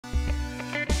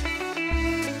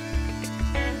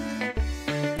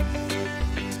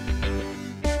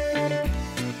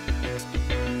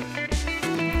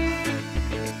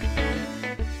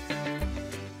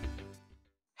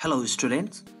Hello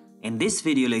students, in this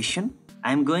video lesson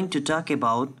I am going to talk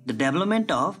about the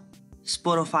development of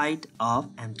Sporophyte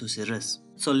of Anthoceros.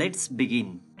 So let's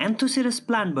begin. Anthoceros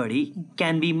plant body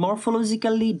can be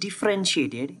morphologically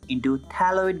differentiated into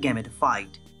thalloid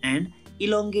gametophyte and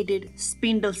elongated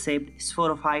spindle-shaped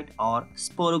sporophyte or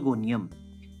sporogonium.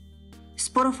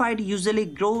 Sporophyte usually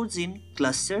grows in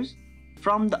clusters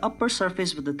from the upper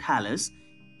surface of the thallus,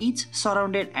 each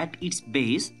surrounded at its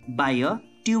base by a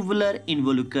tubular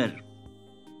involucre.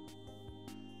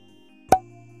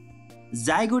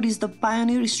 Zygote is the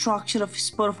pioneer structure of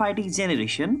sporophytic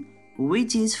generation,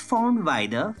 which is formed by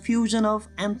the fusion of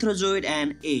anthrozoid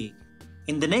and egg.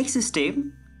 In the next step,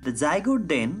 the zygote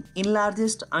then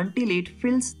enlarges until it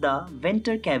fills the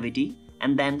venter cavity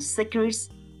and then secretes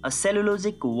a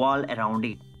cellulosic wall around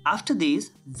it. After this,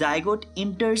 zygote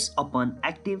enters upon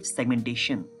active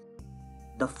segmentation.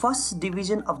 The first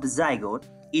division of the zygote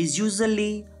is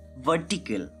usually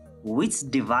vertical, which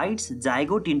divides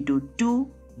zygote into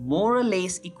two more or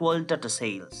less equal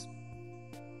tautocales.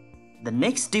 The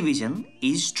next division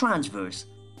is transverse.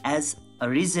 As a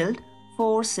result,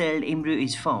 four-celled embryo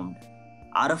is formed.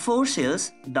 Out of four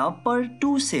cells, the upper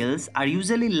two cells are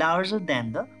usually larger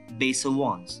than the basal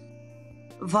ones.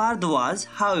 Bhardwaj,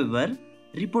 however,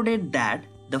 reported that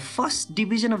the first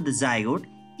division of the zygote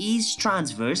is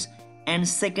transverse and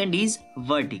second is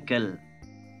vertical.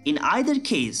 In either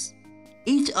case,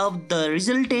 each of the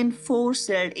resultant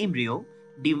four-celled embryo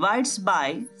divides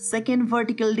by second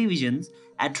vertical divisions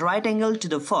at right angle to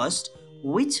the first,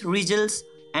 which results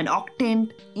an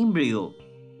octant embryo,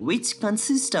 which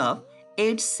consists of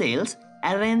 8 cells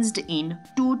arranged in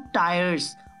 2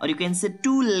 tiers, or you can say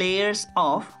 2 layers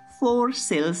of 4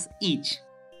 cells each.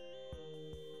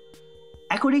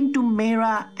 According to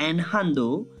Mehra and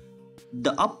Hando,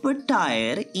 the upper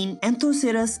tier in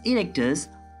Anthoceros erectus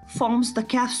forms the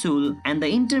capsule and the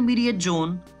intermediate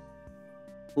zone,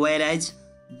 whereas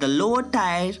the lower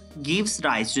tier gives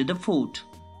rise to the fruit.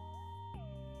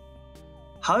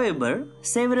 However,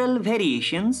 several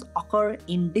variations occur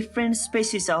in different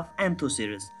species of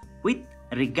Anthoceros with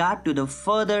regard to the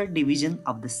further division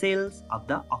of the cells of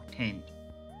the octant.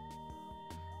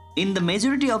 In the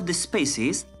majority of the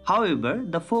species, however,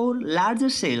 the 4 larger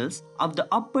cells of the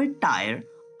upper tier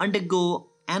undergo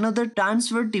another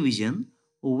transverse division,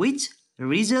 which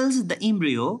results the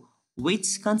embryo,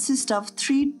 which consists of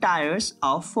 3 tiers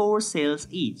of 4 cells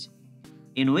each,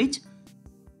 in which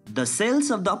the cells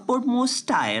of the uppermost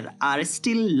tier are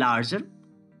still larger.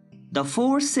 The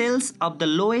 4 cells of the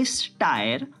lowest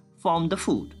tier form the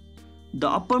food. The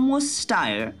uppermost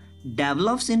tier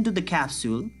develops into the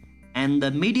capsule, and the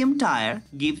medium tier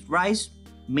gives rise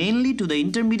mainly to the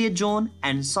intermediate zone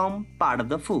and some part of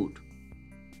the food.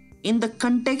 In the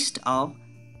context of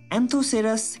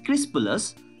Anthoceros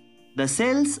crispulus, the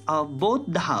cells of both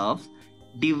the halves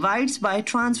divides by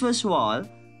transverse wall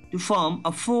to form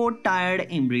a 4-tiered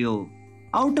embryo,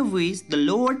 out of which the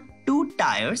lower 2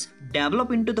 tiers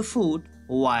develop into the food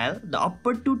while the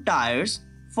upper 2 tiers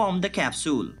form the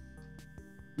capsule.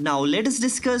 Now let us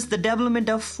discuss the development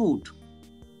of food.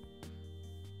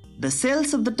 The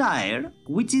cells of the tier,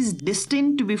 which is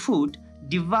destined to be food,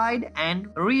 divide and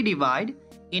redivide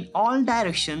in all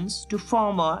directions to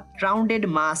form a rounded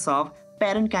mass of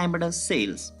parenchymatous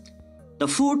cells. The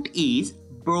foot is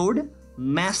broad,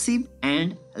 massive,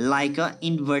 and like an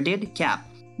inverted cap.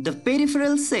 The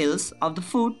peripheral cells of the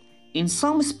foot in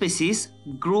some species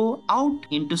grow out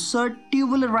into short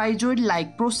tubular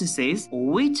rhizoid-like processes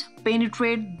which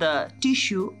penetrate the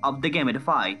tissue of the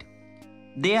gametophyte.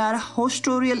 They are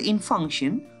hostorial in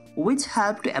function, which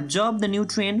help to absorb the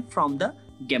nutrient from the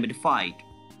gametophyte.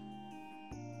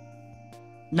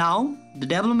 Now, the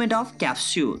development of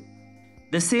capsule.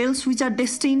 The cells which are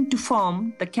destined to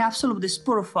form the capsule of the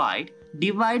sporophyte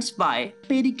divides by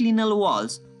periclinal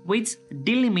walls which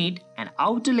delimit an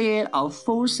outer layer of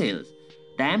 4 cells,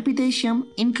 the epithelium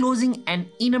enclosing an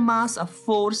inner mass of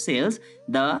 4 cells,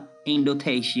 the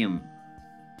endothecium.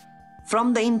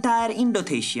 From the entire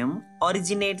endothecium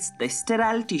originates the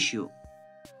sterile tissue,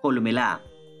 columella,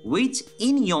 which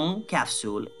in young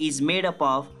capsule is made up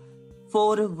of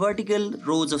 4 vertical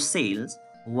rows of cells,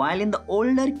 while in the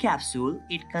older capsule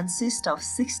it consists of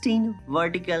 16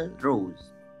 vertical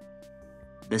rows.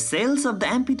 The cells of the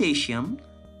epithelium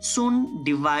soon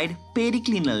divide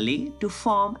periclinally to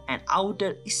form an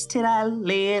outer sterile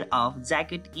layer of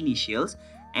zygote initials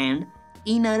and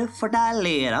inner fertile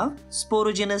layer of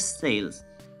sporogenous cells,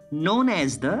 known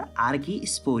as the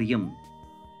archisporium.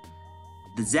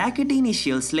 The zygote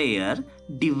initials layer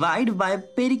divide by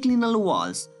periclinal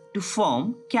walls to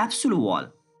form capsule wall,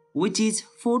 which is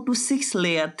 4 to 6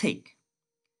 layer thick.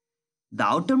 The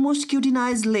outermost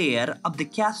cutinized layer of the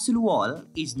capsule wall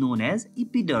is known as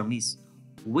epidermis,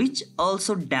 which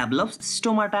also develops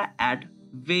stomata at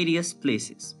various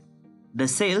places. The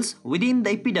cells within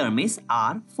the epidermis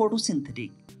are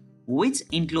photosynthetic, which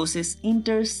encloses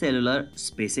intercellular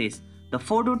spaces. The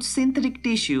photosynthetic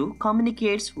tissue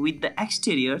communicates with the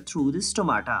exterior through the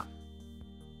stomata.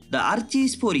 The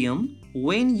archaeosporium,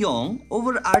 when young,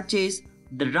 overarches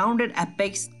the rounded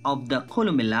apex of the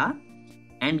columella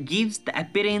and gives the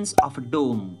appearance of a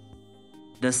dome.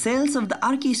 The cells of the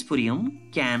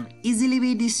archaeosporium can easily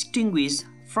be distinguished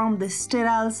from the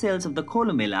sterile cells of the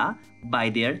columella by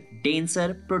their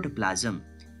denser protoplasm.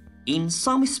 In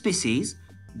some species,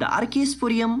 the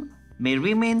archaeosporium may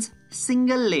remain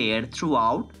single-layered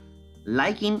throughout,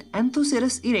 like in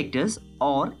Anthoceros erectus,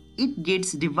 or it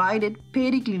gets divided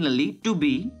periclinally to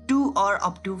be 2 or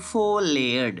up to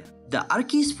 4-layered. The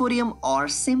archaeosporium, or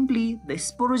simply the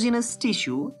sporogenous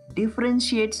tissue,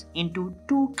 differentiates into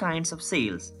 2 kinds of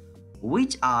cells,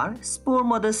 which are spore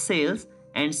mother cells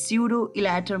and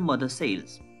pseudo-elater mother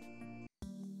cells.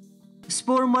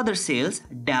 Spore mother cells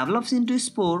develops into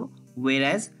spore,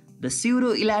 whereas the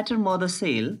pseudo-elater mother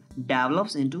cell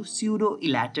develops into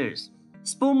pseudo-elaters.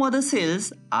 Spore mother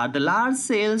cells are the large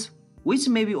cells which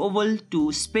may be oval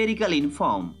to spherical in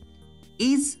form,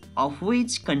 each of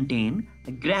which contain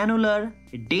a granular,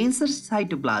 denser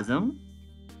cytoplasm,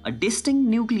 a distinct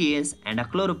nucleus, and a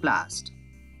chloroplast.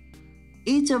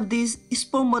 Each of these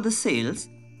spore mother cells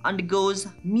undergoes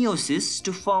meiosis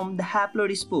to form the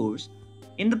haploid spores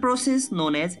in the process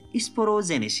known as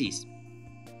sporogenesis.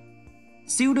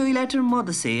 Pseudo-elater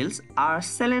mother cells are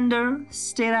slender,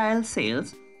 sterile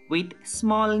cells with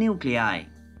small nuclei.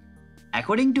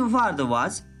 According to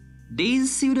Vardavas,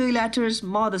 these pseudo-elater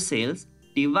mother cells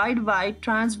divide by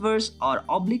transverse or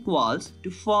oblique walls to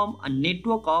form a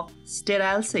network of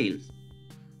sterile cells.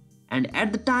 And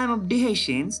at the time of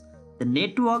dehiscence, the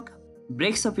network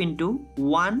breaks up into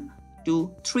 1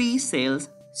 to 3 cells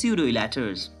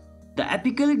pseudo-elaters. The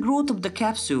apical growth of the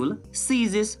capsule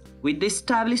ceases with the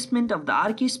establishment of the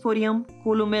archaeosporium,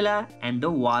 columella, and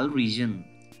the wall region.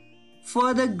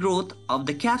 Further growth of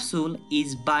the capsule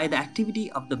is by the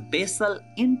activity of the basal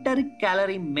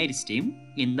intercalary meristem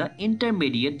in the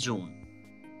intermediate zone.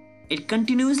 It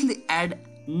continuously adds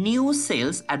new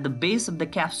cells at the base of the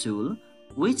capsule,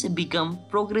 which become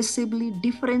progressively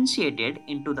differentiated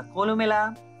into the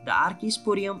columella, the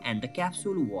archaeosporium, and the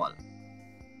capsule wall.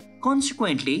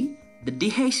 Consequently, the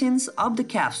dehiscence of the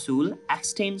capsule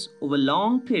extends over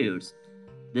long periods.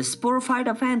 The sporophyte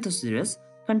of Anthoceros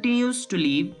continues to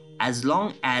live as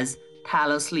long as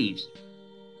thallus lives.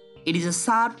 It is a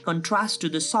sharp contrast to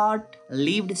the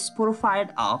short-lived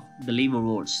sporophyte of the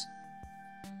liverworts.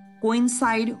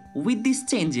 Coincide with these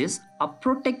changes, a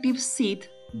protective sheath,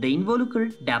 the involucre,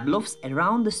 develops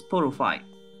around the sporophyte.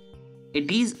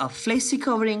 It is a fleshy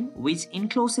covering which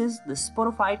encloses the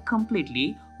sporophyte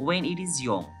completely when it is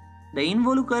young. The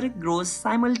involucre grows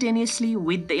simultaneously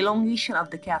with the elongation of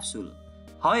the capsule.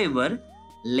 However,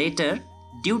 later,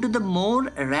 due to the more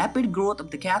rapid growth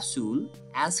of the capsule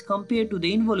as compared to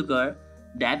the involucre,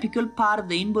 the apical part of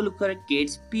the involucre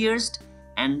gets pierced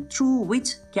and through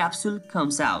which capsule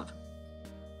comes out.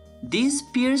 This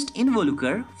pierced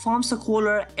involucre forms a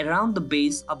collar around the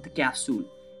base of the capsule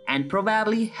and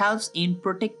probably helps in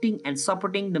protecting and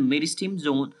supporting the meristem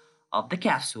zone of the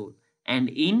capsule and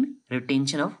in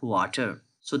retention of water.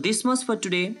 So this much for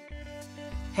today.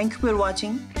 Thank you for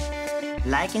watching.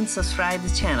 Like and subscribe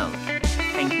the channel.